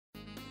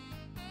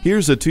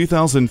Here's a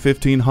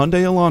 2015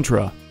 Hyundai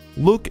Elantra.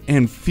 Look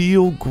and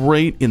feel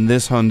great in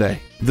this Hyundai.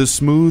 The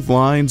smooth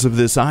lines of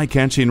this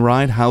eye-catching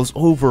ride house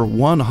over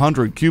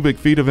 100 cubic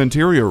feet of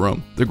interior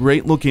room. The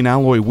great-looking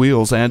alloy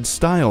wheels add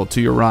style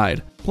to your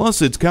ride.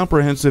 Plus, its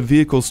comprehensive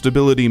vehicle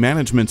stability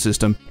management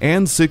system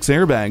and 6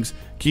 airbags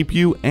keep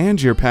you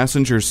and your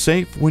passengers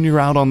safe when you're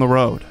out on the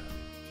road.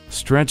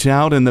 Stretch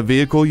out in the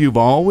vehicle you've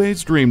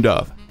always dreamed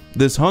of.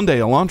 This Hyundai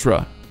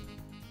Elantra.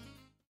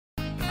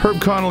 Herb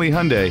Connolly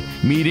Hyundai,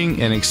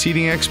 meeting and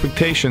exceeding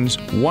expectations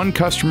one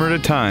customer at a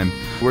time.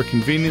 We're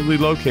conveniently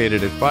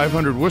located at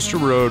 500 Worcester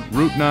Road,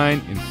 Route 9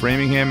 in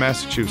Framingham,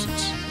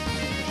 Massachusetts.